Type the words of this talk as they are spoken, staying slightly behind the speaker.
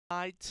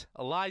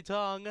Light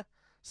on,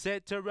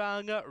 set to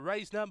run,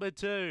 race number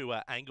 2,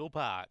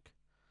 Angle-Park.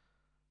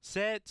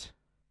 Set,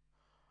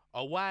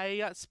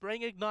 away,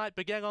 Spring Ignite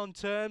began on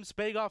terms,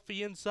 speed off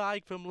the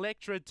inside from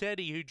Lectra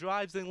Teddy, who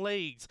drives and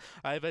leads,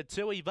 over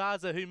Tui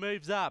Vaza, who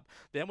moves up.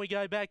 Then we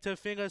go back to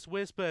Fingers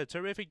Whisper,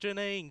 Terrific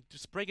Janine,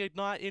 Spring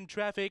Ignite in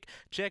traffic,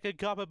 Checkered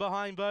Copper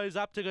behind those,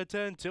 up to the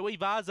turn, Tui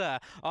Vaza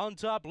on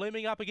top,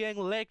 looming up again,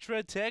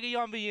 Lectra Teddy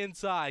on the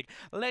inside.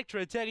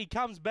 Lectra Teddy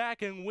comes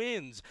back and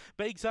wins,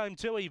 beaks home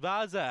Tui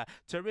Vaza,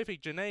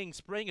 Terrific Janine,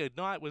 Spring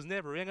Ignite was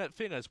never in it,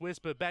 Fingers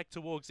Whisper back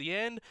towards the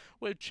end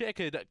with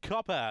Checkered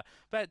Copper.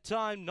 That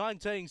time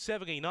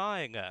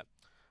 1979.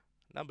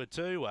 Number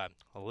 2,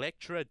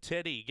 Lectra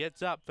Teddy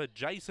gets up for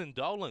Jason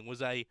Dolan.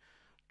 Was a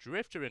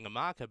drifter in the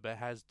market but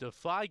has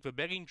defied the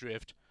begging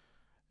drift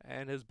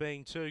and has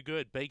been too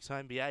good. Beaks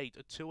home the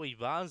 8, Tui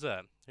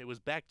Vaza, who was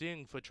backed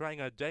in for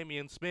trainer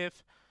Damien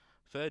Smith.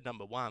 Third,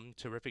 number 1,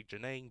 Terrific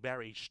Janine,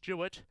 Barry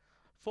Stewart.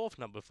 Fourth,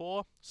 number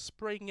 4,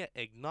 Spring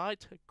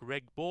Ignite,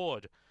 Greg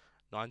Board.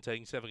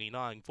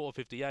 1979,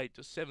 4:58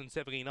 to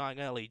 7:79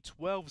 early,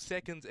 12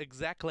 seconds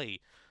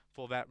exactly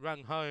for that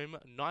run home.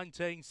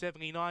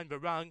 1979 the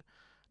run.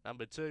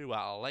 Number 2,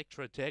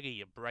 Lectra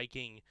Teddy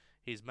breaking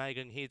his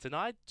maiden here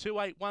tonight.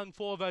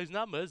 2814 those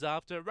numbers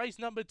after race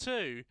number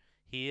 2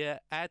 here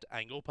at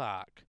Angle Park.